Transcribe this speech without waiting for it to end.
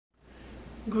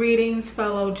Greetings,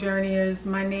 fellow journeyers.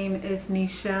 My name is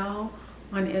Nechelle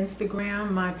on Instagram.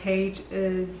 My page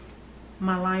is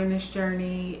My Lioness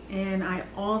Journey, and I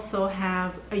also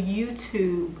have a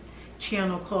YouTube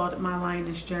channel called My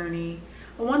Lioness Journey.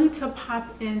 I wanted to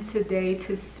pop in today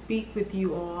to speak with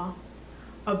you all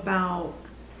about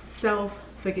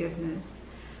self-forgiveness,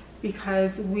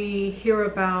 because we hear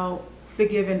about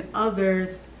forgiving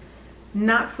others,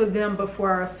 not for them but for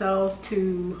ourselves,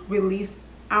 to release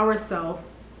ourselves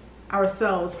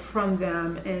from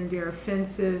them and their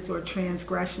offenses or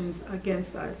transgressions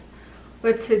against us.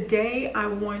 But today I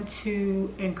want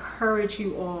to encourage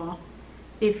you all,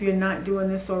 if you're not doing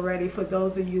this already, for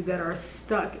those of you that are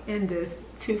stuck in this,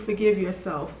 to forgive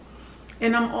yourself.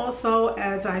 And I'm also,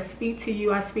 as I speak to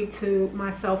you, I speak to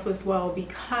myself as well,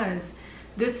 because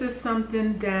this is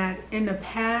something that in the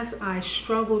past I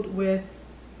struggled with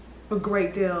a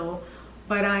great deal,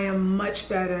 but I am much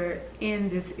better in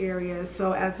this area.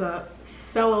 So as a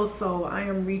fellow soul, I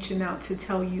am reaching out to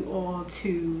tell you all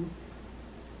to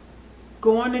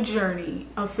go on a journey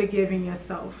of forgiving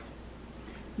yourself.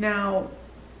 Now,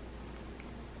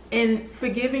 in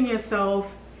forgiving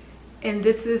yourself, and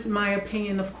this is my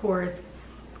opinion, of course,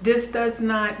 this does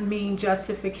not mean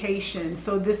justification.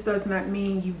 So this does not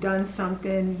mean you've done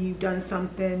something,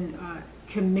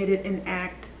 committed an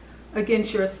act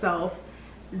against yourself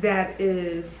that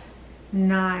is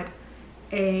not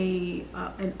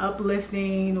an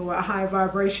uplifting or a high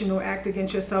vibrational act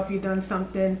against yourself. You've done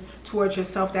something towards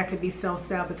yourself that could be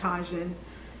self-sabotaging.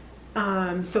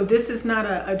 So this is not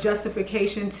a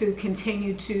justification to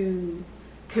continue to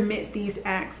commit these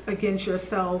acts against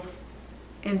yourself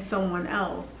and someone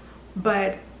else.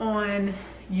 But on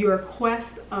your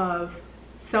quest of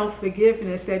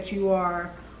self-forgiveness, that you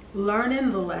are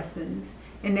learning the lessons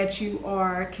and that you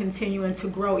are continuing to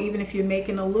grow, even if you're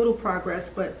making a little progress,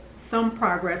 but some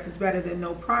progress is better than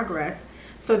no progress,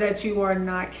 so that you are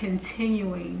not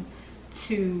continuing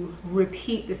to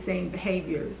repeat the same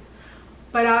behaviors.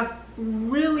 But I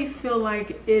really feel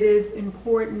like it is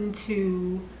important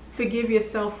to forgive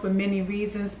yourself for many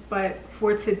reasons, but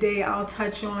for today I'll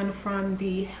touch on from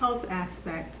the health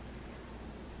aspect.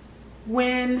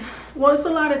 Well, it's a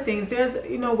lot of things. There's,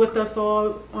 with us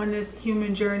all on this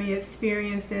human journey,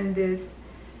 experiencing this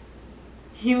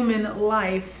human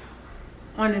life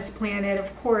on this planet.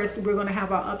 Of course, we're going to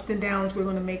have our ups and downs. We're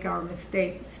going to make our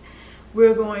mistakes.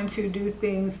 We're going to do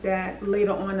things that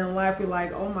later on in life we're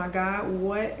like, oh my God,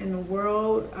 what in the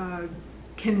world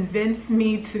convinced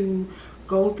me to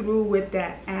go through with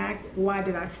that act? Why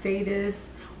did I say this?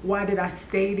 Why did I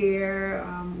stay there?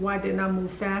 Why didn't I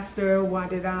move faster? Why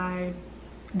did I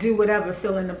do whatever,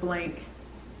 fill in the blank?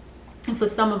 And for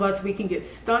some of us, we can get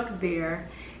stuck there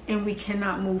and we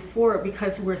cannot move forward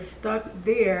because we're stuck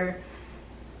there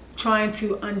trying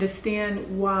to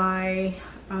understand why,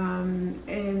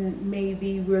 and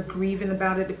maybe we're grieving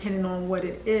about it, depending on what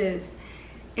it is.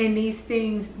 And these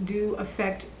things do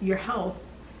affect your health.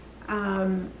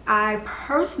 I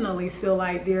personally feel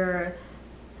like there are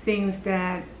things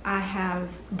that I have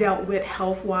dealt with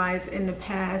health-wise in the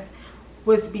past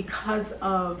was because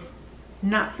of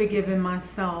not forgiving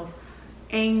myself,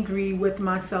 angry with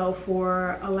myself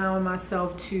for allowing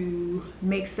myself to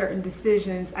make certain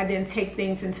decisions. I didn't take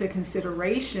things into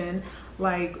consideration,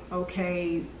 like,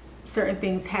 okay, certain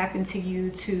things happen to you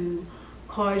to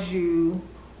cause you,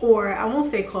 or I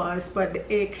won't say cause, but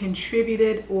it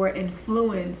contributed or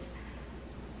influenced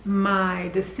my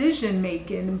decision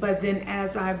making. But then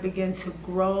as I begin to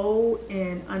grow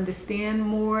and understand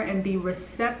more and be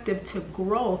receptive to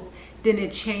growth, then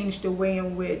it changed the way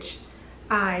in which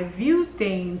I view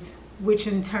things, which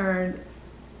in turn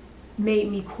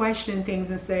made me question things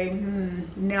and say,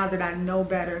 now that I know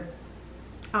better,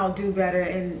 I'll do better,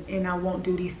 and I won't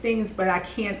do these things. But I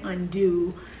can't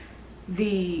undo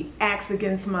the acts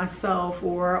against myself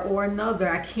or another.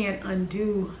 I can't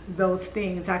undo those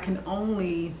things. I can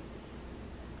only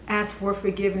ask for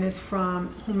forgiveness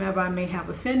from whomever I may have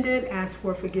offended, ask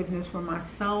for forgiveness from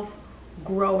myself,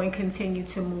 grow and continue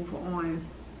to move on.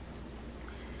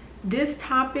 This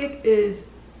topic is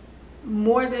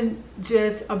more than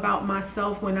just about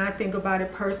myself. When I think about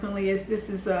it personally, this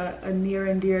is a near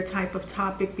and dear type of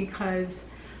topic, because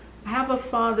I have a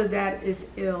father that is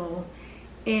ill.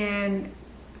 And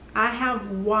I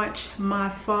have watched my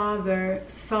father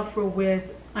suffer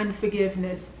with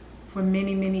unforgiveness for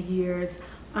many, many years.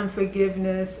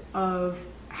 Unforgiveness of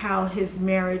how his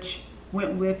marriage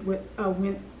went with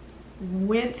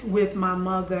my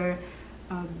mother,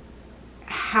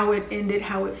 how it ended,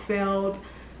 how it failed,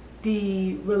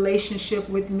 the relationship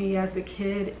with me as a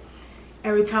kid.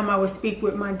 Every time I would speak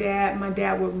with my dad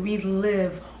would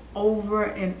relive over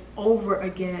and over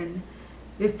again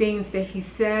the things that he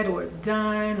said or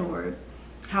done, or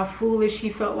how foolish he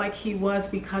felt like he was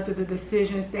because of the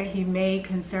decisions that he made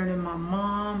concerning my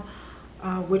mom,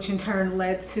 which in turn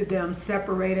led to them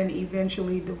separating,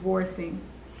 eventually divorcing.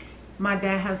 My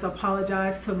dad has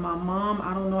apologized to my mom.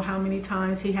 I don't know how many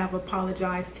times he have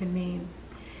apologized to me.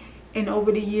 And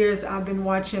over the years, I've been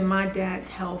watching my dad's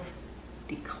health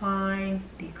decline,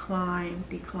 decline,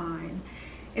 decline.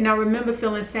 And I remember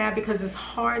feeling sad because it's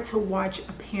hard to watch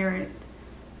a parent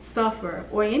suffer,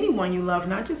 or anyone you love,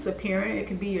 not just a parent. It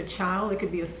could be your child, it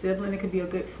could be a sibling, it could be a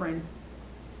good friend.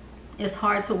 It's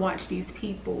hard to watch these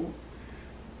people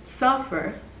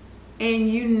suffer,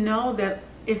 and you know that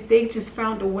if they just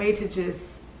found a way to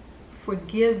just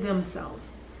forgive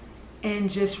themselves and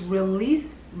just release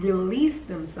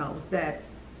themselves, that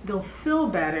they'll feel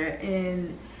better.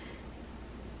 And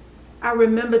I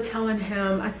remember telling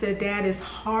him, I said, Dad, it's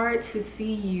hard to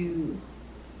see you.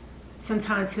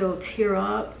 Sometimes he'll tear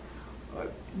up or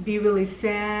be really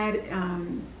sad,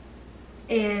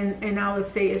 and I would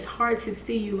say, it's hard to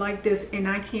see you like this, and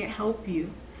I can't help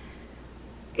you.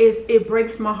 It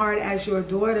breaks my heart as your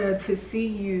daughter to see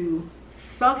you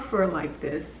suffer like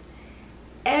this.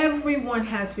 Everyone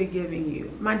has forgiven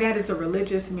you. My dad is a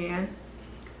religious man.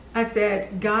 I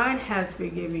said, God has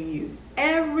forgiven you.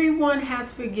 Everyone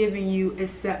has forgiven you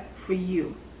except for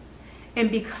you. And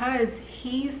because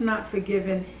he's not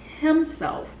forgiven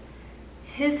himself,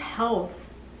 his health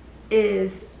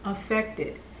is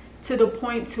affected to the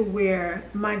point to where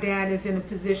my dad is in a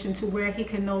position to where he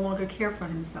can no longer care for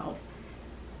himself.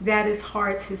 That is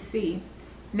hard to see.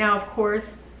 Now, of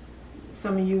course,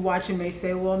 some of you watching may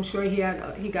say, well, I'm sure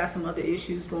he got some other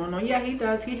issues going on. Yeah, he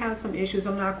does. He has some issues.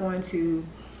 I'm not going to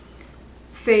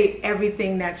say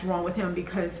everything that's wrong with him,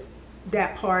 because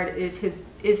that part is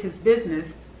his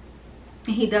business.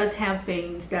 He does have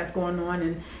things that's going on,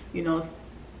 and you know,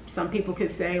 some people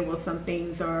could say, well, some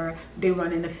things they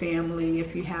run in the family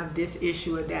if you have this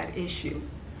issue or that issue.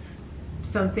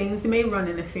 Some things may run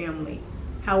in the family.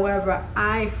 However,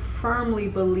 I firmly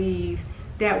believe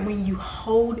that when you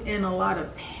hold in a lot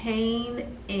of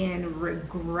pain and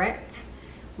regret,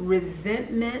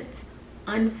 resentment,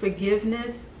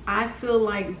 unforgiveness, I feel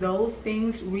like those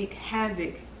things wreak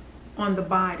havoc on the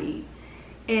body.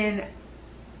 And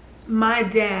my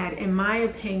dad, in my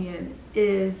opinion,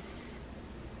 is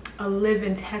a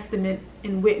living testament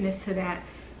and witness to that,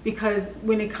 because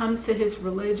when it comes to his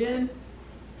religion,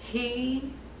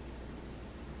 he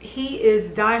is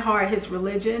diehard his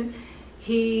religion.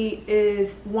 He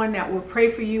is one that will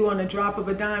pray for you on a drop of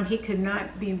a dime. He could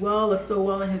not be well or feel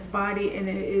well in his body, and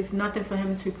it is nothing for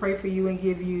him to pray for you and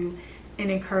give you an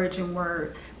encouraging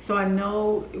word. So I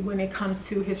know when it comes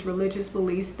to his religious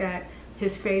beliefs that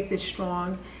his faith is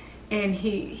strong, and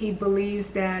he believes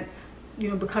that, you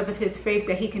know, because of his faith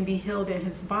that he can be healed in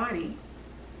his body.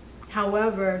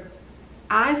 However,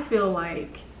 I feel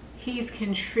like he's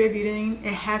contributing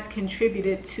and has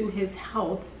contributed to his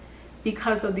health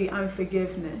because of the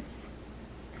unforgiveness.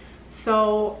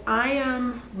 So I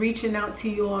am reaching out to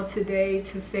you all today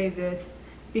to say this,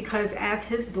 because as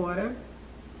his daughter,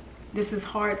 this is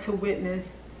hard to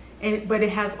witness, but it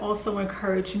has also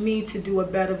encouraged me to do a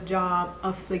better job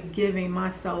of forgiving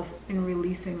myself and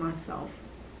releasing myself.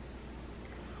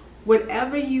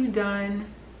 Whatever you done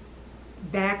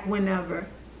back whenever,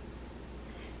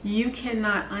 you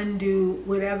cannot undo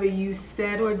whatever you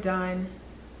said or done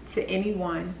to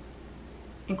anyone,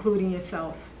 including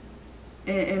yourself,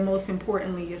 and most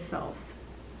importantly, yourself.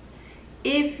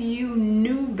 If you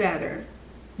knew better,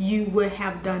 you would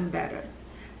have done better.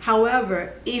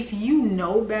 However, if you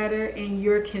know better and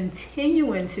you're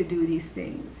continuing to do these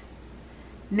things,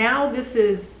 now this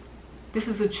is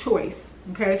a choice,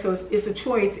 okay? So it's a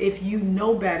choice. If you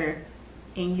know better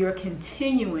and you're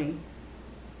continuing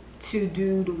to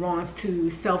do the wrongs, to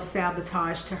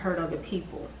self-sabotage, to hurt other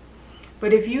people.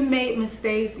 But if you made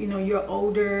mistakes, you know, you're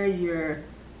older, you're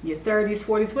your 30s,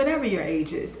 40s, whatever your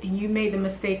age is, and you made the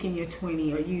mistake in your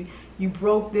 20s, or you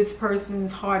broke this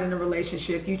person's heart in a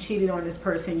relationship, you cheated on this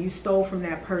person, you stole from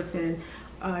that person,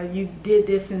 you did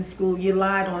this in school, you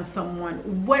lied on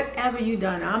someone, whatever you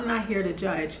done, I'm not here to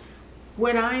judge.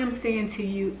 What I am saying to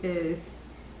you is,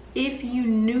 if you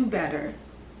knew better,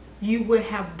 you would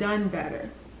have done better.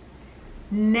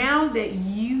 Now that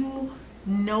you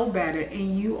know better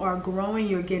and you are growing,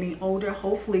 you're getting older,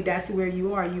 hopefully that's where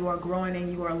you are growing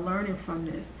and you are learning from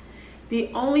this. The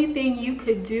only thing you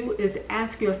could do is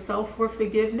ask yourself for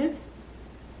forgiveness,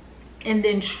 and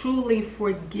then truly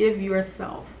forgive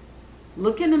yourself.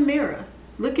 Look in the mirror,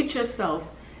 look at yourself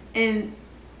and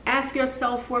ask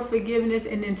yourself for forgiveness,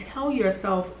 and then tell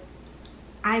yourself,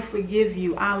 I forgive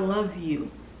you, I love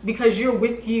you, because you're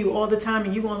with you all the time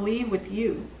and you're going to leave with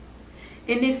you.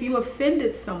 And if you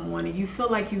offended someone and you feel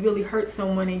like you really hurt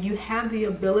someone and you have the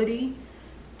ability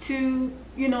to,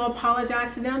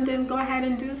 apologize to them, then go ahead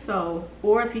and do so.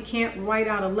 Or if you can't, write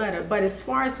out a letter. But as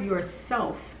far as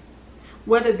yourself,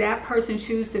 whether that person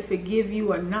chooses to forgive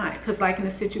you or not, because like in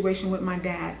the situation with my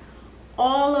dad,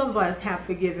 all of us have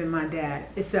forgiven my dad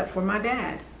except for my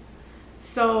dad.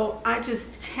 So I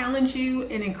just challenge you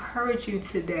and encourage you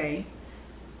today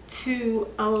to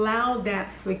allow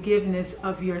that forgiveness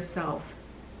of yourself.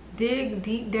 Dig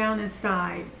deep down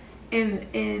inside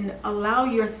and allow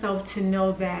yourself to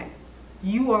know that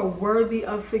you are worthy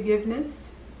of forgiveness.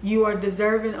 You are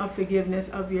deserving of forgiveness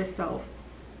of yourself.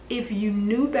 If you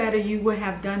knew better, you would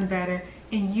have done better,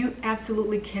 and you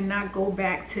absolutely cannot go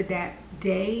back to that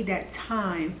day, that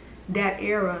time, that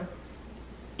era,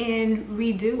 and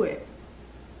redo it.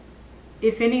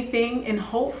 If anything, and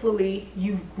hopefully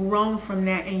you've grown from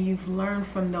that and you've learned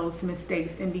from those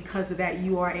mistakes, and because of that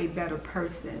you are a better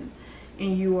person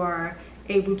and you are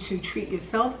able to treat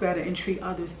yourself better and treat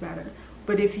others better.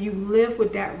 But if you live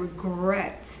with that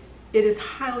regret, it is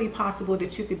highly possible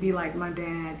that you could be like my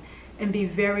dad and be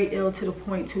very ill to the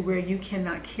point to where you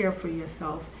cannot care for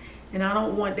yourself. And I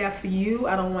don't want that for you.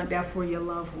 I don't want that for your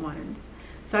loved ones.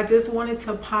 So I just wanted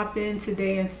to pop in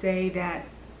today and say that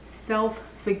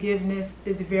self-forgiveness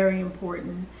is very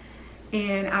important.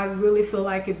 And I really feel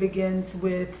like it begins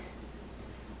with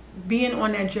being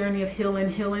on that journey of healing.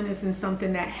 Healing isn't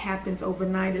something that happens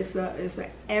overnight. It's an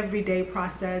everyday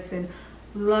process, and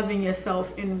loving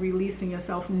yourself and releasing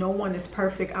yourself. No one is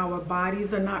perfect. Our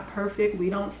bodies are not perfect. We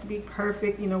don't speak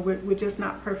perfect. We're just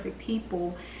not perfect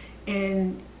people.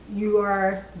 And you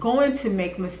are going to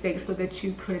make mistakes so that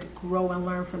you could grow and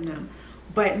learn from them.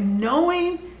 But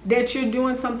knowing that you're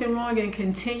doing something wrong and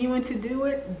continuing to do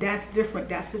it, that's different.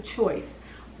 That's a choice.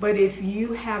 But if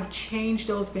you have changed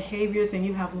those behaviors and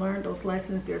you have learned those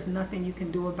lessons, there's nothing you can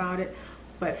do about it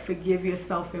but forgive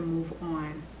yourself and move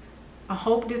on. I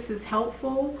hope this is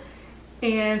helpful,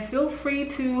 and feel free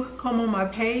to come on my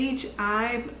page.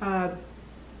 I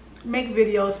make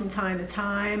videos from time to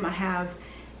time. I have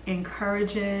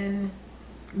encouraging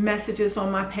messages on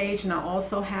my page, and I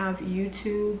also have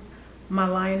YouTube, my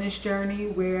Lioness journey,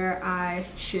 where I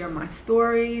share my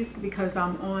stories because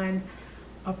I'm on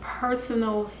a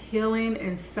personal healing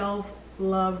and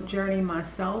self-love journey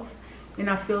myself. And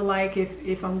I feel like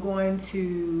if I'm going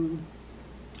to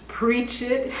preach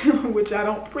it, which I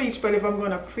don't preach, but if I'm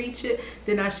going to preach it,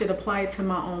 then I should apply it to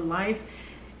my own life.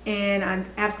 And I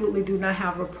absolutely do not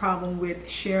have a problem with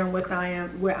sharing what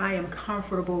I am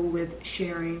comfortable with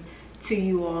sharing to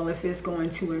you all, if it's going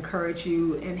to encourage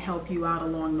you and help you out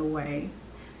along the way.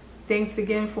 Thanks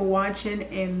again for watching,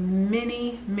 and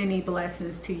many, many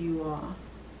blessings to you all.